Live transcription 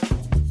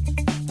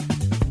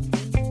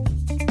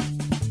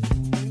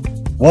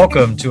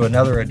Welcome to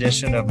another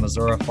edition of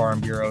Missouri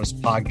Farm Bureau's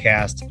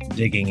podcast,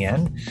 Digging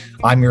In.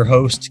 I'm your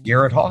host,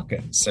 Garrett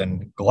Hawkins,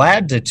 and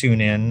glad to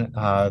tune in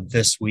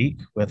this week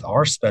with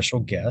our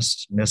special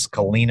guest, Miss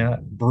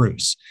Kalina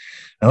Bruce.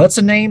 Now, that's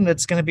a name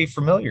that's going to be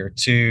familiar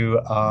to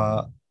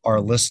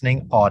our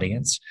listening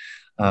audience,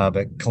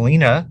 but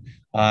Kalina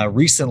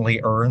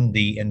recently earned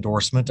the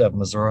endorsement of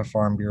Missouri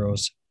Farm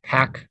Bureau's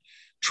PAC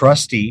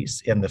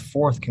trustees in the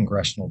 4th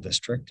Congressional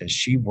District as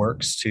she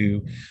works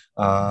to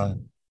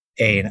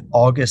an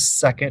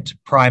August 2nd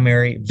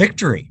primary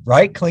victory,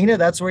 right, Kalina?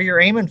 That's where you're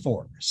aiming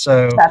for.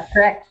 So that's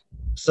correct.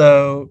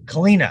 So,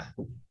 Kalina,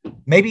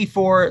 maybe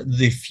for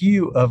the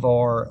few of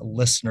our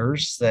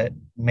listeners that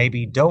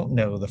maybe don't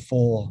know the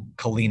full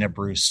Kalina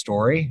Bruce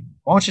story,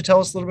 why don't you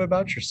tell us a little bit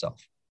about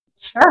yourself?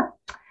 Sure.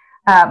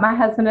 My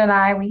husband and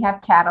I, we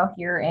have cattle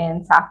here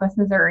in Southwest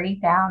Missouri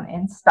down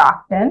in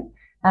Stockton.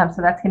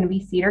 So that's going to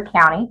be Cedar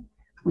County.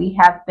 We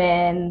have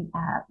been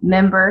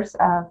members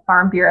of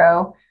Farm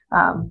Bureau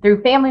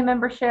through family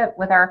membership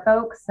with our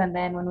folks. And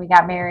then when we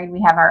got married,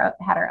 we had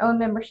our own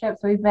membership.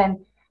 So we've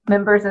been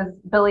members of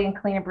Billy and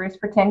Kalina Bruce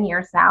for 10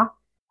 years now.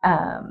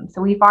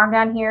 So we farm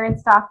down here in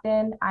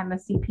Stockton. I'm a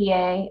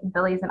CPA.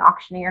 Billy's an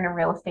auctioneer and a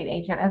real estate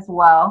agent as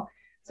well.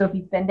 So if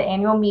you've been to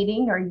annual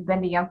meeting or you've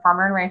been to Young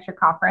Farmer and Rancher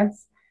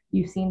Conference,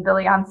 you've seen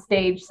Billy on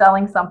stage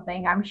selling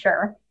something, I'm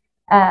sure.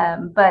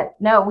 But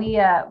no,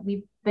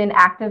 we've been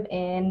active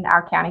in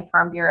our county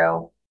farm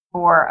bureau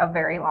for a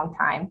very long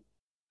time.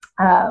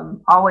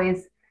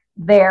 Always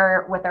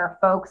there with our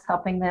folks,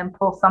 helping them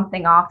pull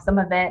something off, some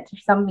event or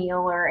some meal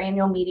or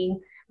annual meeting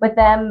with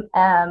them.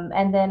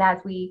 And then as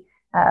we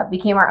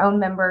became our own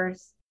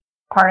members,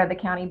 part of the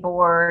county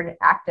board,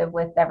 active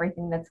with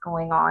everything that's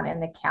going on in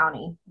the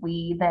county,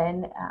 we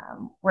then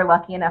were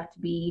lucky enough to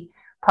be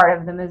part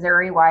of the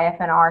Missouri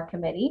YFNR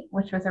committee,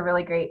 which was a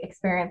really great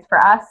experience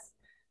for us.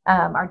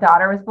 Our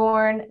daughter was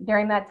born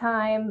during that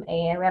time,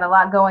 and we had a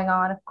lot going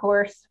on, of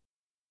course.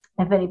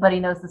 If anybody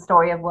knows the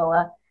story of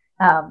Willa,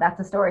 that's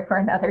a story for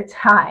another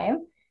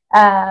time.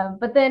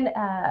 But then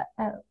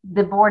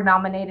the board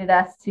nominated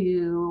us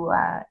to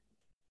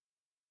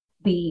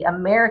the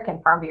American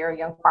Farm Bureau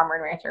Young Farmer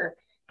and Rancher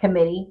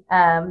Committee.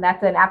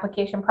 That's an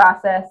application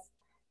process.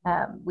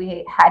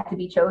 We had to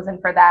be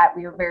chosen for that.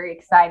 We were very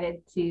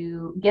excited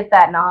to get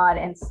that nod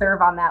and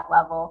serve on that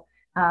level.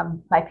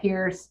 My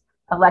peers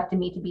elected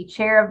me to be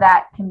chair of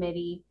that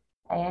committee,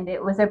 and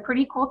it was a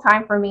pretty cool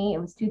time for me. It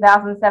was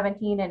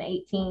 2017 and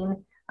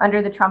 18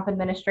 under the Trump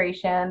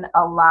administration,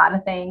 a lot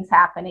of things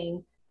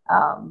happening,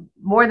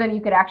 more than you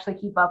could actually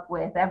keep up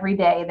with. Every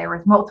day there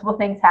was multiple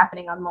things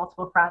happening on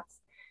multiple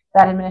fronts.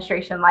 That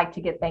administration liked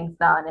to get things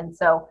done, and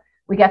so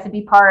we got to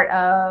be part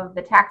of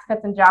the Tax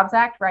Cuts and Jobs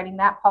Act, writing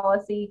that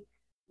policy.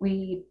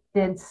 We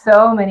did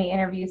so many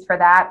interviews for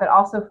that, but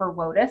also for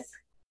WOTUS,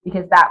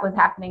 because that was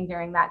happening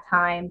during that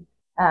time.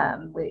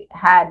 We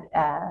had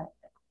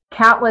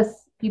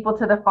countless people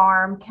to the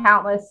farm,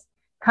 countless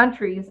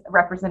countries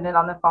represented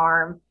on the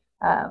farm,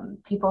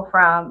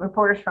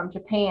 reporters from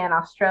Japan,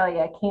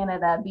 Australia,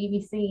 Canada,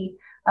 BBC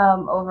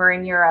over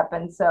in Europe.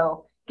 And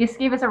so this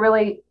gave us a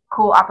really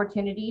cool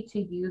opportunity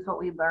to use what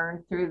we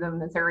learned through the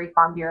Missouri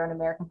Farm Bureau and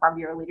American Farm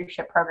Bureau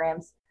leadership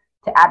programs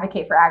to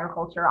advocate for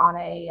agriculture on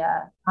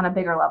a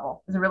bigger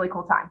level. It was a really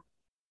cool time.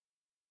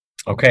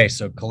 Okay,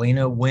 so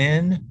Kalina,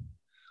 when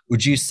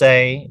would you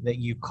say that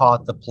you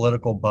caught the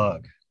political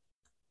bug?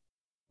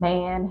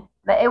 Man,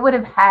 it would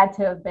have had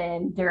to have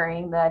been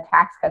during the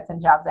Tax Cuts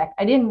and Jobs Act.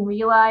 I didn't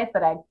realize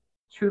that I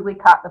truly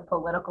caught the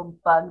political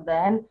bug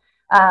then.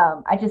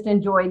 I just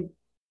enjoyed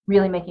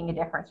really making a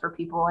difference for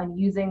people and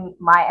using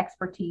my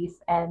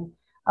expertise and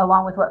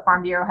along with what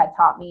Farm Bureau had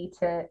taught me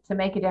to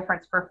make a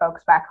difference for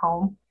folks back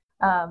home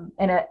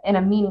in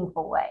a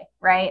meaningful way,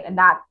 right? And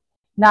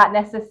not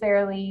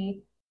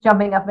necessarily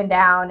jumping up and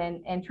down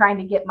and trying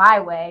to get my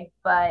way,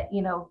 but,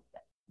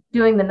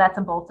 doing the nuts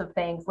and bolts of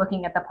things,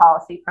 looking at the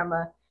policy from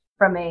a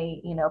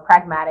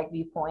pragmatic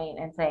viewpoint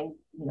and saying,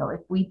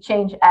 if we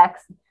change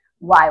X,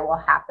 Y will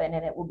happen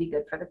and it will be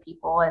good for the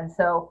people. And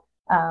so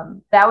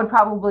that would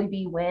probably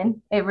be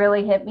when it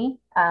really hit me.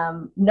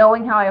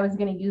 Knowing how I was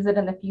going to use it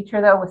in the future,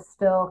 though, was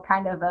still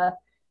kind of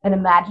an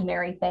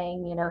imaginary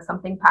thing,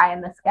 something pie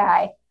in the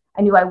sky.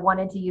 I knew I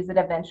wanted to use it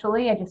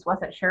eventually. I just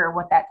wasn't sure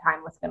what that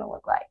time was going to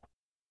look like.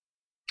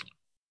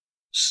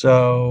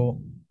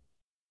 So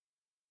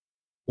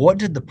what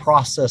did the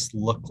process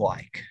look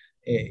like?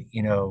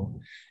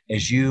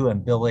 As you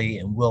and Billy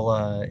and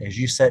Willa, as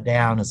you sat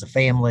down as a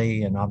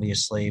family and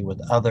obviously with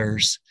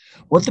others,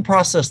 what the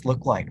process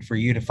looked like for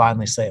you to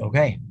finally say,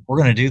 okay, we're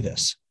going to do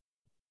this?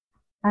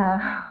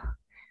 That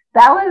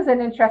was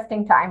an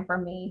interesting time for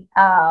me.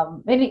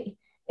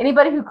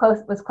 Anybody who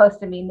was close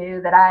to me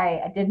knew that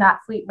I did not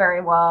sleep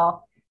very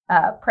well,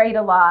 prayed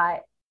a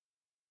lot,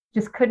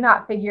 just could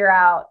not figure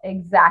out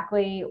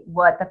exactly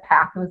what the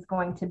path was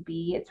going to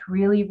be. It's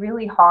really,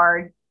 really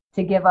hard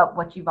to give up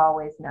what you've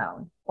always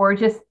known, or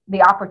just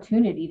the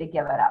opportunity to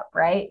give it up,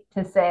 right?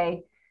 To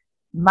say,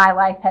 my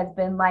life has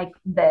been like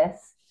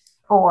this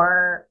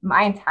for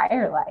my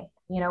entire life.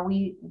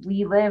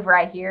 we live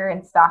right here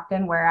in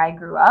Stockton where I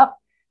grew up,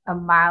 a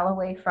mile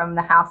away from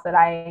the house that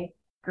I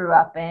grew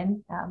up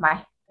in.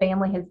 My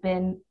family has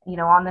been,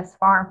 on this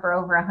farm for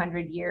over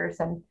 100 years.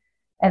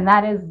 And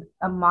that is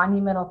a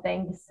monumental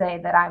thing to say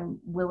that I'm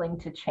willing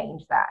to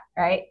change that.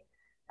 Right.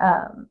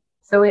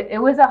 So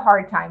it was a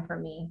hard time for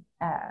me,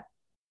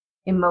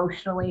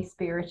 emotionally,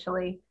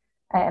 spiritually.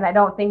 And I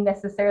don't think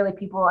necessarily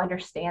people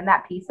understand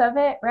that piece of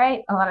it.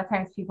 Right. A lot of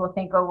times people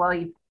think, oh, well,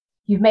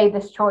 you've made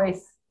this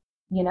choice.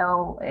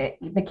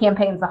 The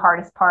campaign's the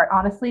hardest part.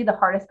 Honestly, the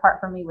hardest part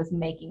for me was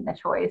making the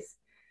choice.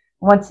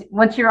 Once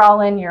you're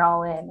all in,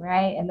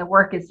 right? And the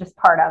work is just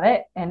part of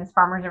it. And as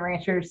farmers and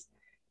ranchers,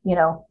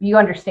 you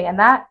understand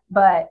that.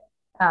 But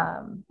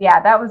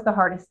that was the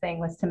hardest thing,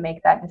 was to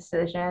make that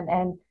decision.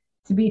 And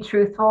to be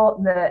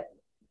truthful,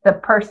 the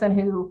person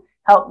who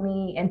helped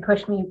me and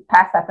pushed me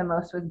past that the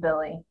most was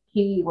Billy.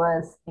 He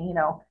was,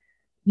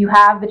 you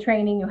have the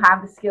training, you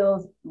have the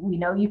skills, we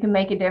know you can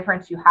make a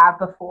difference, you have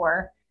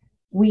before.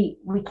 We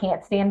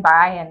can't stand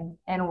by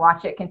and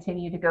watch it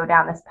continue to go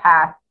down this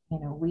path.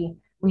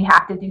 We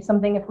have to do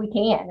something if we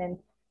can.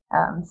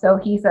 And so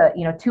he's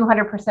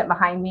 200%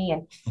 behind me.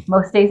 And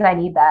most days I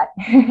need that.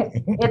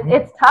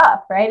 It's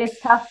tough, right? It's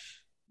tough,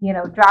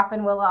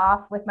 dropping Will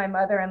off with my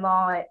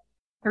mother-in-law at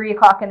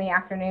 3:00 in the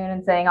afternoon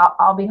and saying,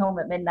 I'll be home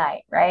at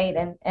midnight. Right.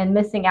 And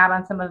missing out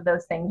on some of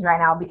those things right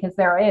now, because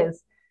there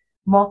is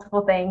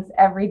multiple things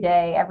every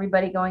day,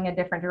 everybody going a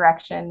different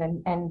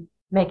direction, and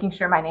making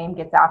sure my name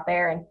gets out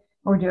there, and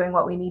we're doing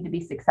what we need to be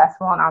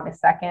successful on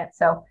August 2nd.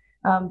 So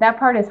that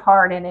part is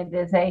hard. And it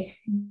is I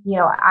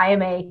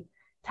am a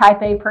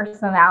type A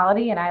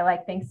personality, and I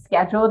like things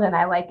scheduled, and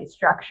I like a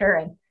structure,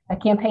 and a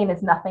campaign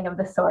is nothing of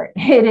the sort.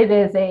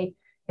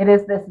 It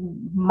is this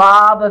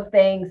mob of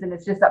things, and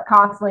it's just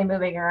constantly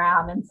moving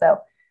around. And so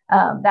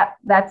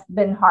that's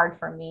been hard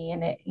for me.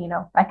 And it,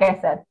 like I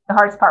said, the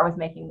hardest part was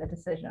making the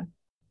decision.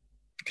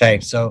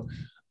 Okay. So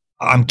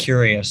I'm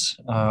curious,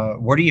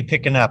 what are you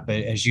picking up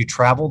as you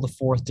travel the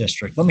 4th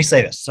district? Let me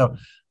say this. So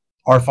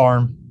our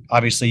farm,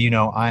 obviously,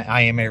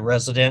 I am a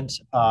resident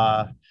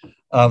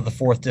of the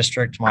 4th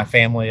district. My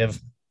family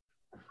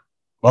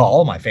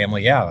all my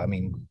family. Yeah. I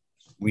mean,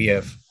 we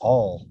have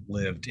all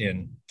lived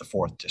in the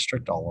 4th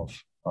district all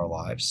of our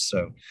lives.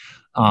 So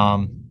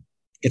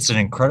it's an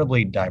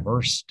incredibly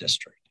diverse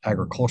district.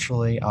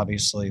 Agriculturally,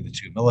 obviously, the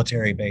 2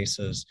 military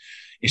bases.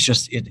 It's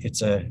just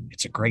it's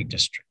a great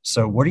district.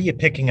 So what are you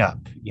picking up?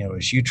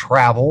 As you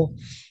travel,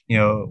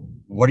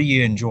 what are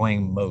you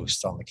enjoying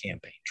most on the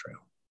campaign trail?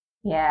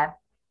 Yeah.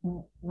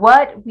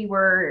 What we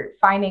were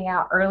finding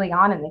out early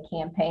on in the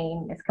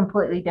campaign is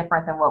completely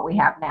different than what we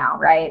have now,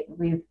 right?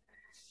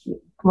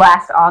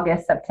 Last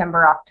August,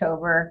 September,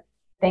 October,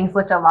 things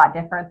looked a lot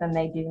different than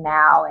they do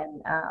now.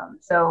 And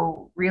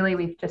so really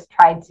we've just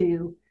tried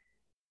to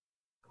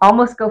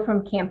almost go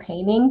from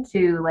campaigning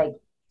to like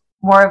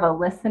more of a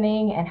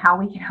listening, and how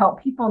we can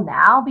help people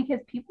now, because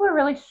people are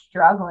really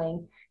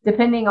struggling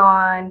depending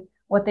on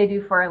what they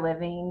do for a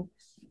living,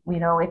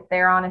 if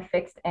they're on a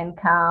fixed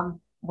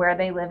income, where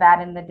they live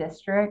at in the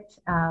district.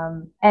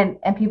 And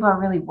people are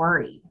really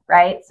worried,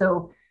 right?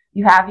 So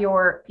you have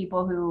your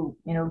people who,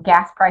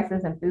 gas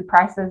prices and food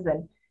prices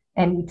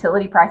and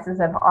utility prices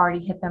have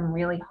already hit them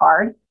really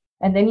hard.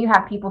 And then you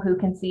have people who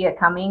can see it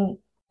coming,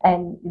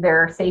 and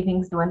their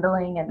savings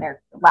dwindling, and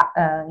their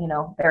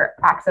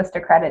access to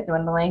credit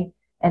dwindling,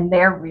 and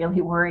they're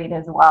really worried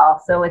as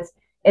well. So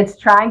it's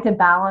trying to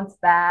balance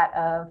that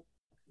of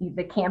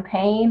the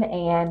campaign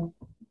and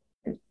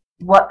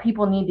what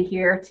people need to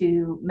hear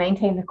to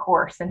maintain the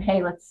course. And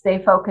hey, let's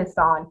stay focused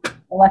on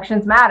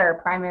elections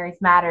matter,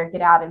 primaries matter, get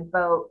out and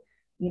vote.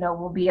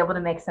 We'll be able to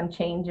make some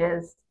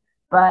changes,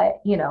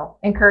 but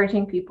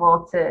encouraging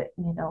people to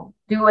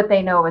do what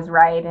they know is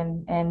right,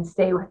 and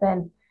stay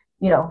within,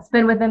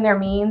 spend within their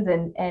means,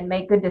 and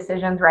make good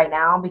decisions right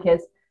now,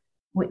 because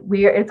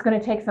it's going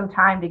to take some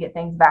time to get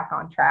things back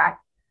on track.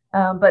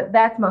 But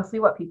that's mostly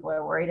what people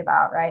are worried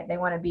about, right? They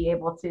want to be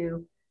able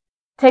to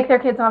take their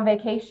kids on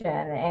vacation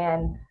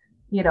and,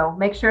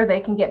 make sure they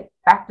can get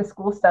back to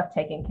school stuff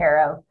taken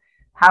care of.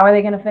 How are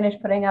they going to finish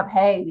putting up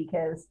hay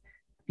because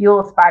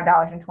fuel is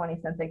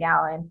 $5.20 a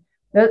gallon?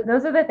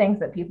 Those are the things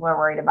that people are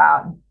worried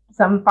about.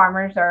 Some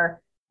farmers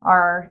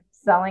are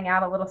selling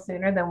out a little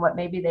sooner than what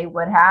maybe they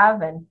would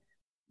have. And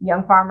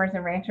young farmers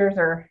and ranchers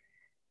are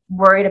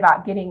worried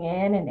about getting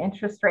in, and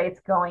interest rates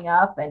going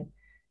up. And,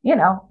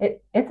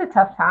 it's a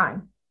tough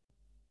time.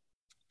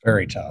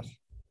 Very tough.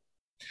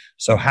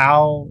 So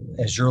how,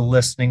 as you're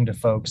listening to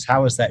folks,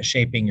 how is that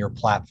shaping your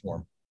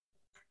platform?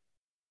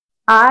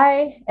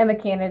 I am a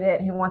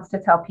candidate who wants to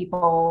tell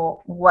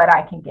people what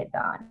I can get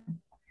done.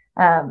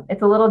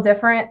 It's a little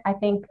different, I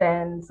think,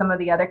 than some of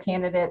the other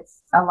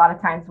candidates. A lot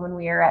of times when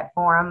we are at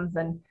forums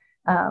and,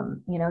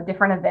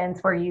 different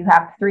events where you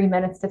have 3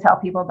 minutes to tell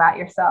people about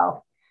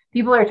yourself,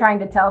 people are trying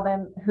to tell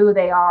them who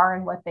they are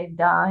and what they've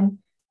done.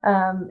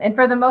 And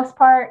for the most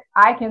part,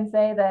 I can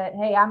say that,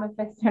 hey, I'm a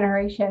 5th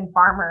generation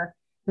farmer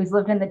who's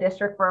lived in the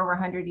district for over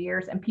 100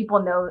 years, and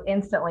people know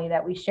instantly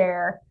that we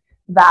share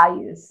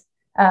values.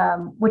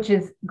 which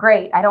is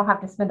great. I don't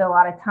have to spend a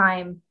lot of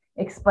time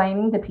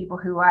explaining to people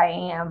who I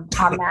am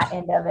on that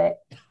end of it.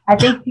 I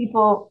think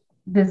people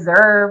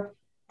deserve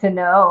to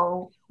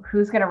know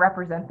who's going to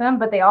represent them,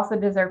 but they also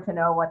deserve to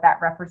know what that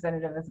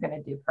representative is going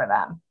to do for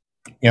them.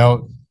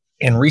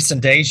 In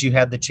recent days, you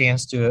had the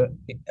chance to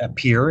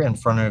appear in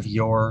front of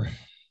your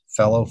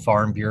fellow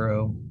Farm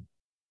Bureau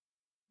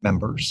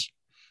members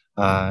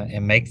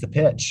and make the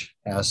pitch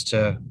as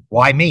to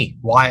why me,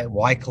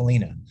 why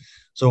Kalina.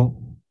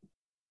 So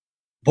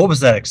what was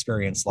that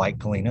experience like,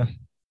 Kalina?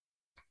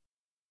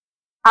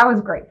 I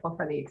was grateful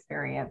for the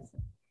experience.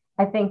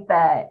 I think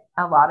that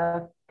a lot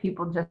of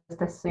people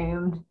just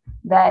assumed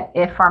that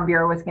if Farm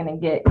Bureau was going to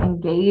get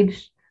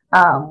engaged,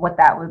 what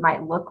that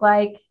might look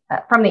like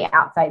from the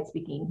outside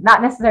speaking,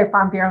 not necessarily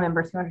Farm Bureau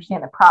members who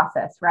understand the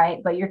process,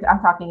 right? But I'm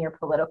talking your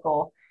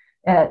political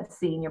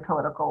scene, your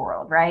political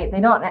world, right?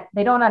 They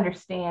don't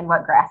understand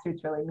what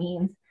grassroots really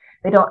means.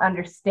 They don't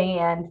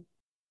understand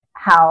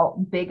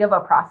how big of a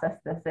process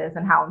this is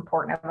and how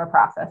important of a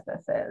process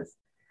this is.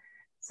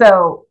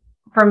 So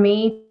for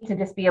me to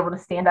just be able to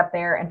stand up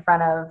there in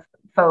front of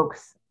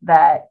folks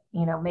that,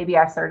 maybe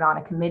I've served on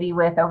a committee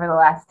with over the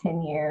last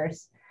 10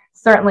 years,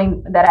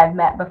 certainly that I've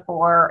met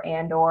before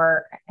and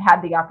or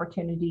had the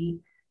opportunity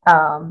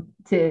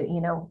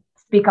to,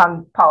 speak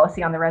on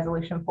policy on the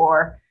resolution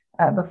for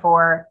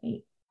before,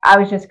 I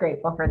was just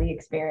grateful for the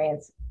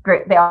experience.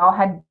 Great. They all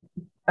had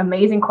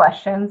amazing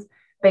questions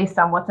based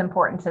on what's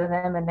important to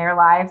them in their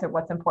lives or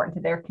what's important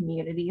to their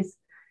communities.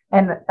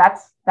 And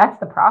that's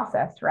the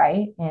process,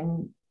 right?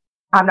 And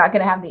I'm not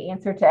going to have the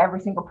answer to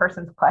every single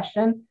person's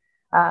question,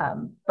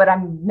 but I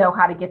know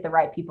how to get the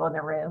right people in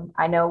the room.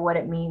 I know what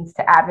it means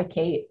to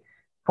advocate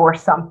for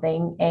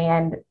something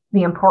and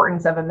the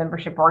importance of a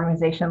membership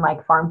organization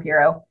like Farm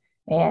Bureau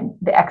and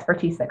the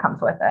expertise that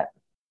comes with it.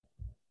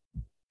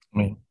 I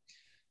mean,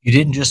 you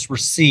didn't just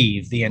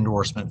receive the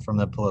endorsement from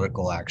the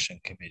Political Action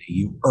Committee.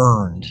 You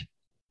earned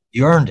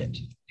it.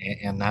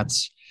 And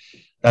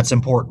that's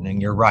important.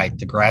 And you're right.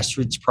 The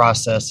grassroots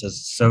process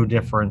is so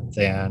different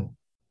than,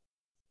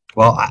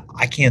 well,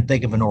 I can't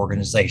think of an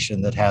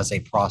organization that has a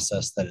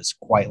process that is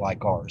quite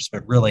like ours,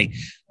 but really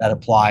that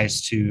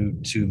applies to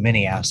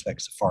many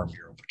aspects of Farm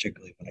Bureau,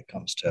 particularly when it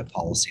comes to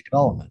policy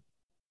development.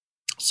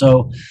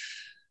 So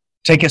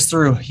take us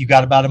through. You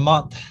got about a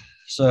month.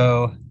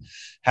 So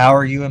how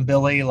are you and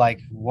Billy? Like,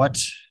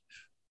 what's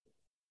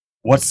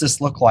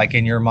this look like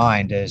in your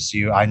mind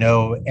I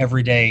know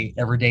every day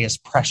is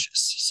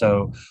precious.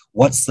 So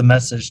what's the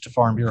message to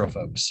Farm Bureau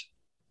folks?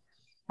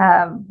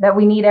 That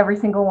we need every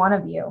single one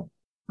of you.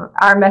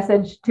 Our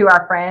message to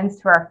our friends,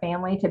 to our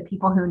family, to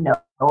people who know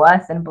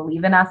us and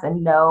believe in us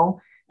and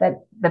know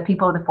that the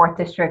people of the 4th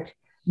District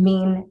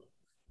mean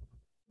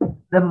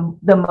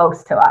the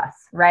most to us,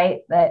 right?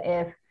 That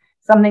if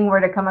something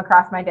were to come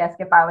across my desk,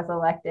 if I was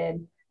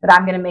elected, that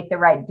I'm going to make the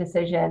right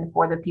decision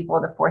for the people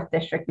of the 4th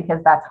District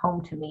because that's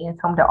home to me.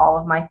 It's home to all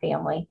of my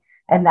family.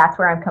 And that's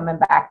where I'm coming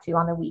back to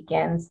on the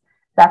weekends.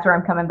 That's where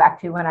I'm coming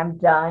back to when I'm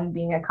done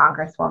being a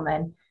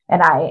congresswoman.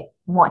 And I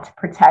want to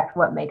protect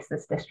what makes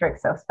this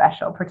district so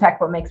special,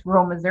 protect what makes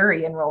rural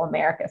Missouri and rural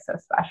America so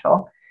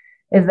special,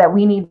 is that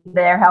we need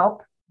their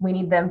help. We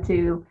need them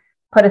to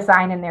put a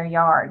sign in their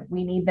yard.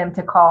 We need them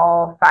to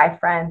call 5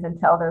 friends and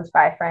tell those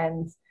 5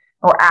 friends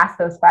or ask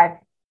those 5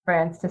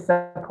 friends to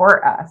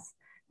support us.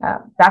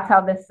 That's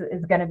how this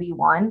is going to be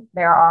won.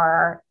 There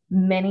are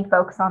many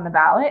folks on the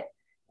ballot,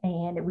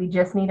 and we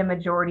just need a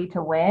majority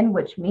to win,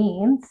 which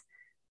means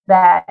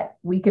that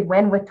we could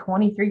win with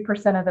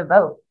 23% of the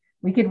vote.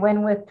 We could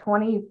win with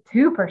 22%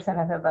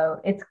 of the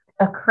vote. It's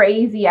a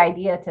crazy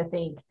idea to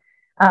think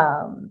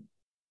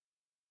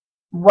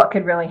what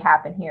could really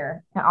happen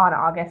here on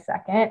August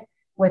 2nd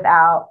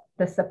without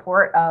the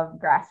support of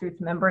grassroots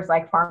members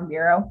like Farm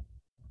Bureau.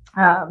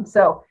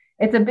 So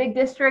it's a big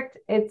district.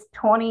 It's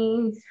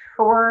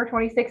 24,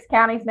 26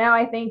 counties now,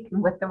 I think,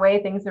 with the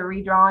way things are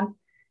redrawn.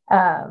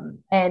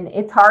 And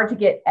it's hard to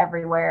get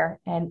everywhere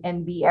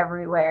and be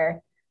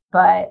everywhere.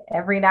 But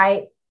every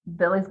night,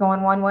 Billy's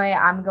going one way,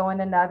 I'm going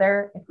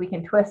another. If we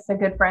can twist a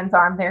good friend's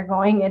arm, they're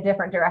going a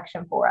different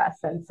direction for us.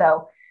 And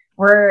so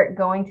we're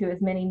going to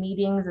as many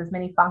meetings, as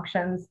many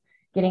functions,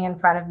 getting in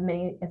front of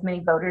as many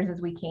voters as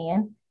we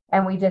can.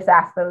 And we just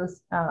ask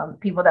those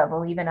people that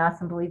believe in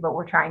us and believe what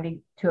we're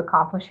trying to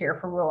accomplish here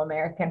for rural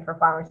America and for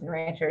farmers and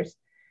ranchers,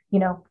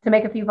 to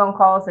make a few phone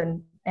calls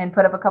and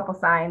put up a couple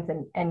signs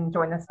and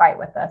join this fight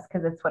with us,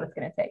 because it's what it's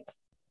going to take.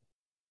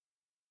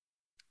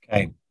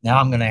 Okay. Now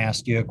I'm going to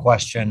ask you a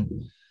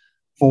question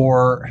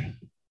for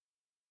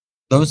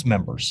those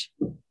members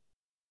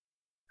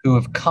who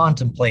have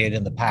contemplated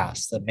in the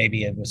past that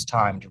maybe it was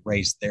time to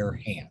raise their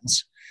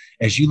hands.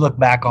 As you look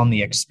back on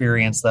the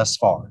experience thus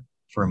far,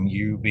 from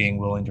you being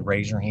willing to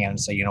raise your hand and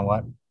say, you know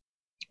what,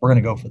 we're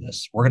going to go for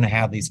this. We're going to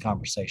have these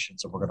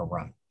conversations and we're going to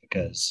run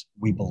because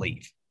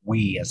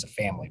we as a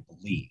family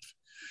believe,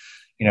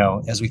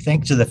 as we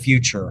think to the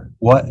future,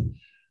 what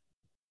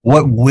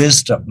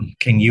wisdom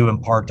can you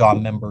impart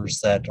on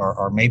members that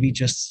are maybe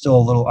just still a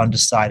little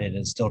undecided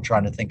and still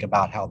trying to think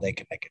about how they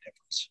can make a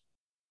difference?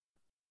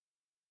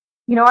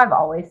 I've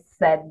always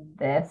said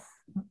this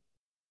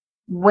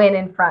when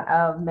in front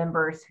of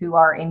members who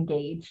are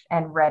engaged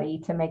and ready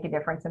to make a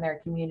difference in their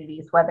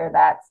communities, whether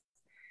that's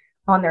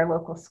on their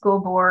local school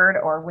board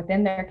or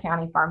within their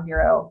county farm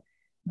bureau.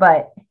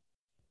 But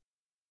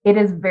it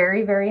is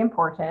very, very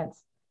important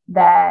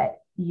that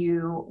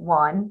you,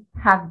 one,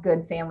 have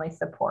good family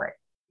support,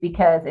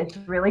 because it's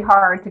really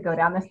hard to go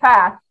down this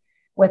path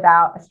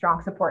without a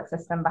strong support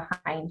system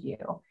behind you.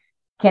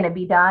 Can it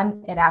be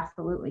done? It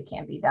absolutely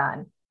can be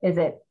done. Does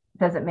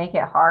it make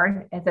it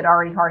hard? Is it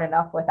already hard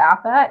enough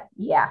without that?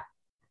 Yeah,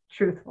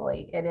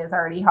 truthfully, it is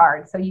already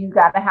hard. So you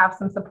got to have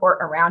some support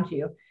around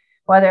you,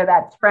 whether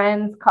that's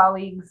friends,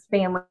 colleagues,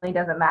 family,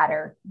 doesn't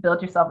matter.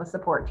 Build yourself a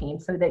support team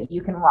so that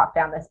you can walk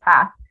down this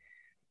path.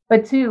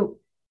 But two,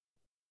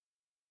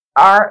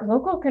 our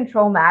local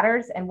control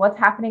matters, and what's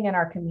happening in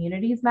our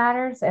communities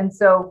matters. And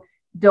so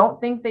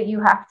don't think that you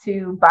have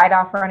to bite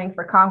off running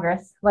for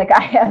Congress like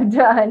I have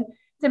done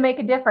to make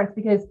a difference,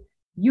 because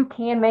you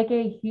can make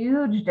a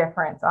huge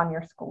difference on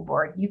your school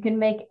board. You can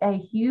make a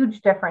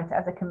huge difference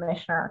as a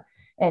commissioner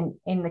in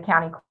the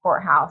county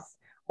courthouse,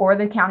 or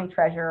the county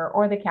treasurer,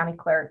 or the county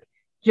clerk.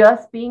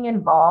 Just being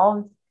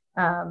involved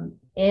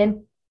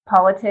in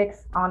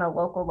politics on a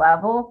local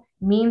level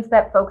means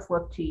that folks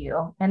look to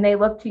you, and they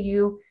look to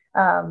you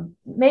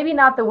maybe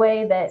not the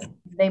way that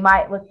they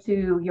might look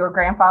to your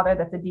grandfather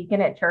that's a deacon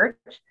at church,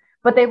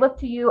 but they look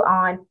to you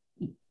on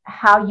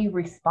how you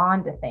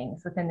respond to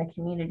things within the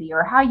community,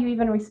 or how you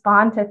even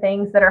respond to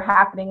things that are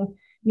happening,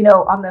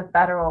 on the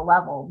federal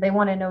level. They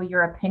want to know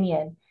your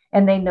opinion,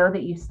 and they know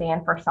that you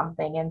stand for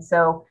something. And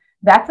so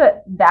that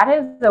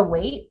is a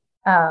weight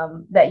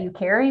that you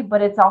carry,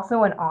 but it's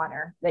also an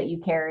honor that you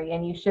carry,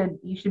 and you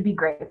should be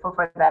grateful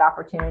for that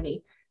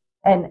opportunity.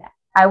 And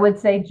I would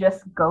say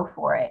just go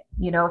for it.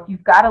 If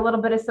you've got a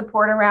little bit of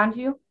support around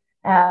you,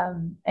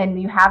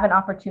 and you have an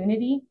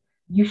opportunity,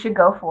 you should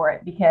go for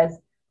it, because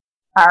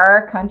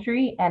our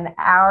country and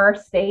our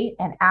state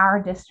and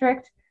our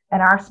district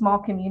and our small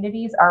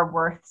communities are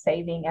worth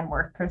saving and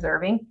worth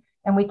preserving.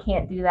 And we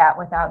can't do that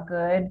without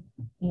good,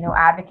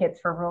 advocates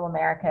for rural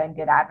America and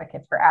good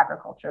advocates for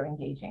agriculture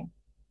engaging.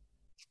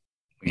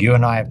 You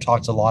and I have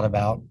talked a lot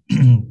about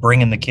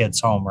bringing the kids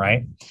home,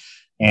 right?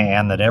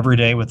 And that every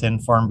day within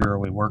Farm Bureau,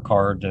 we work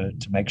hard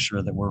to make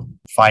sure that we're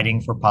fighting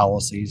for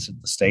policies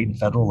at the state and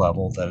federal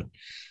level that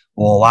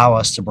will allow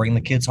us to bring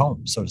the kids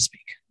home, so to speak.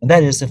 And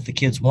that is if the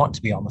kids want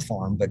to be on the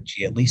farm, but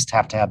you at least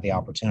have to have the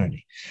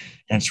opportunity.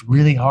 And it's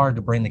really hard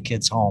to bring the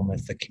kids home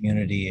if the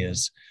community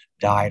is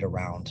died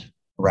around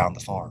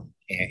the farm.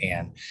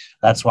 And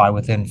that's why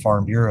within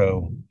Farm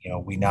Bureau,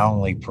 we not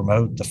only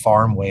promote the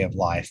farm way of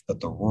life, but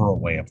the rural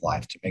way of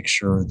life, to make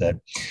sure that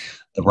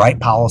the right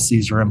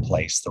policies are in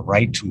place, the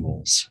right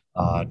tools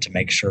to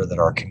make sure that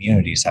our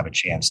communities have a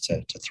chance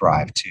to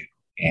thrive too.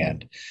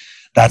 And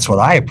that's what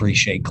I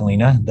appreciate,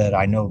 Kalina, that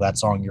I know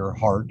that's on your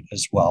heart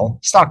as well.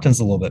 Stockton's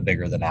a little bit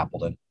bigger than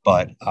Appleton,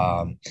 but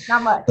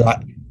not much.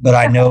 But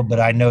I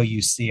know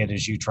you see it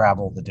as you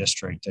travel the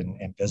district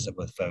and visit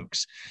with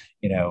folks.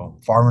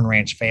 Farm and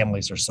ranch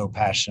families are so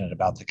passionate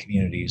about the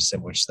communities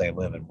in which they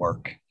live and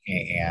work,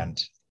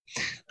 and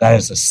that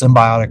is a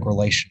symbiotic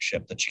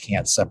relationship that you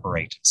can't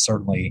separate.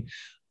 Certainly,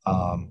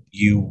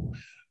 you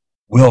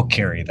will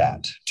carry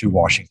that to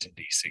Washington,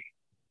 D.C.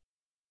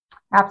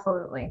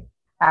 Absolutely.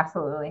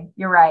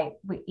 You're right.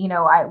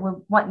 I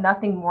would want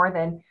nothing more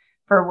than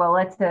for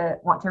Willa to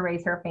want to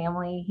raise her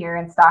family here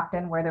in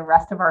Stockton, where the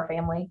rest of our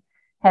family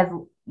has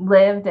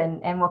lived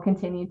and will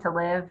continue to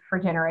live for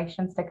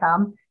generations to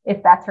come,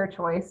 if that's her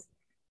choice.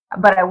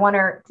 But I want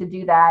her to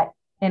do that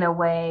in a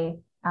way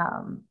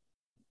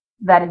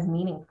that is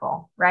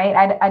meaningful,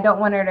 right? I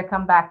don't want her to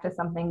come back to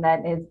something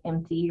that is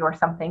empty, or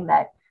something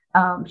that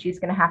she's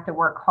going to have to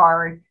work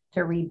hard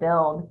to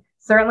rebuild.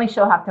 Certainly,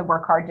 she'll have to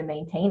work hard to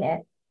maintain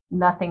it.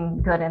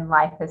 Nothing good in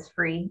life is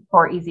free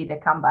or easy to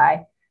come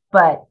by,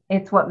 but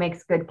it's what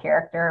makes good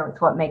character.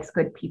 It's what makes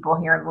good people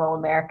here in rural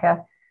America.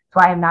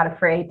 That's why I'm not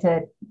afraid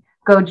to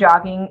go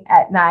jogging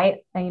at night,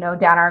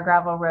 down our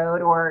gravel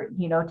road, or,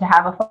 to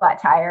have a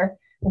flat tire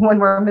when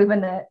we're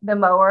moving the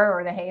mower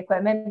or the hay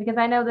equipment, because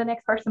I know the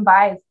next person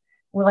by is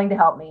willing to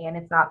help me, and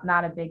it's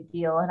not a big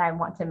deal. And I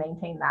want to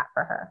maintain that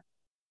for her.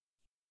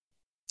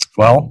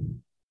 Well,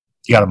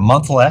 you got a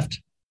month left.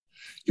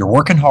 You're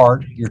working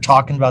hard. You're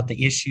talking about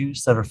the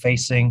issues that are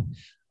facing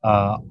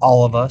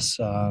all of us,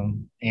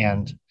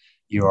 and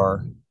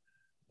you're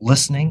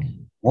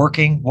listening,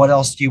 working. What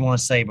else do you want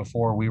to say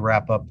before we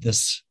wrap up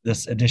this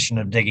edition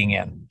of Digging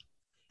In?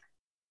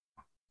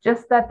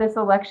 Just that this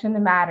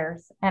election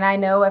matters, and I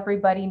know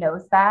everybody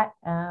knows that.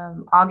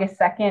 August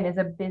 2nd is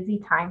a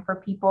busy time for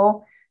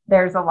people.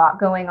 There's a lot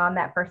going on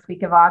that first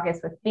week of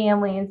August with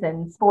families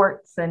and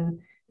sports and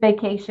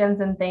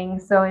vacations and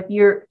things. So if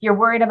you're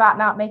worried about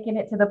not making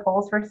it to the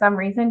polls for some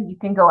reason, you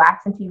can go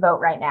absentee vote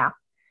right now.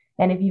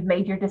 And if you've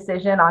made your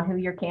decision on who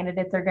your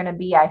candidates are going to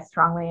be, I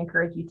strongly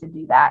encourage you to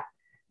do that.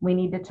 We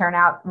need to turn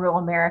out rural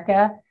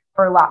America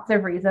for lots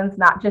of reasons,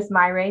 not just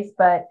my race,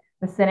 but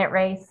the Senate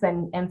race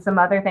and some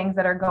other things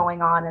that are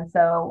going on. And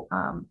so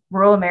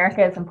rural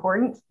America is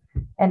important.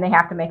 and they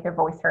have to make their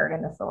voice heard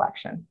in this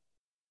election.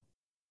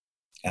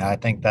 And I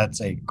think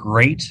that's a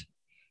great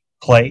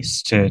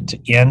place to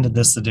end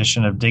this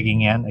edition of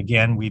Digging In.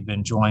 Again, we've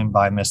been joined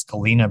by Miss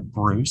Kalina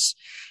Bruce,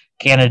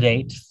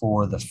 candidate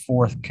for the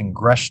 4th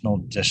Congressional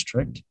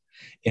District,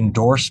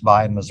 endorsed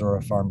by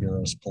Missouri Farm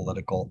Bureau's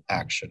Political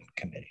Action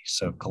Committee.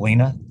 So,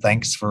 Kalina,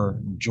 thanks for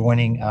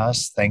joining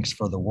us. Thanks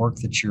for the work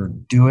that you're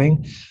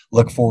doing.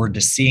 Look forward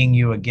to seeing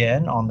you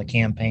again on the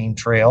campaign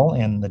trail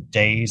in the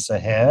days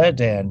ahead,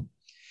 and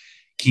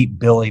keep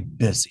Billy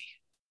busy.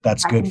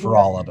 That's good for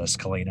all of us,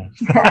 Kalina.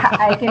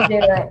 I can do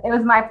it. It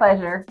was my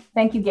pleasure.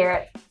 Thank you,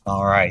 Garrett.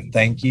 All right.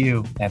 Thank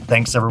you. And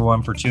thanks,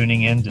 everyone, for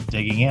tuning in to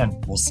Digging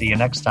In. We'll see you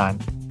next time.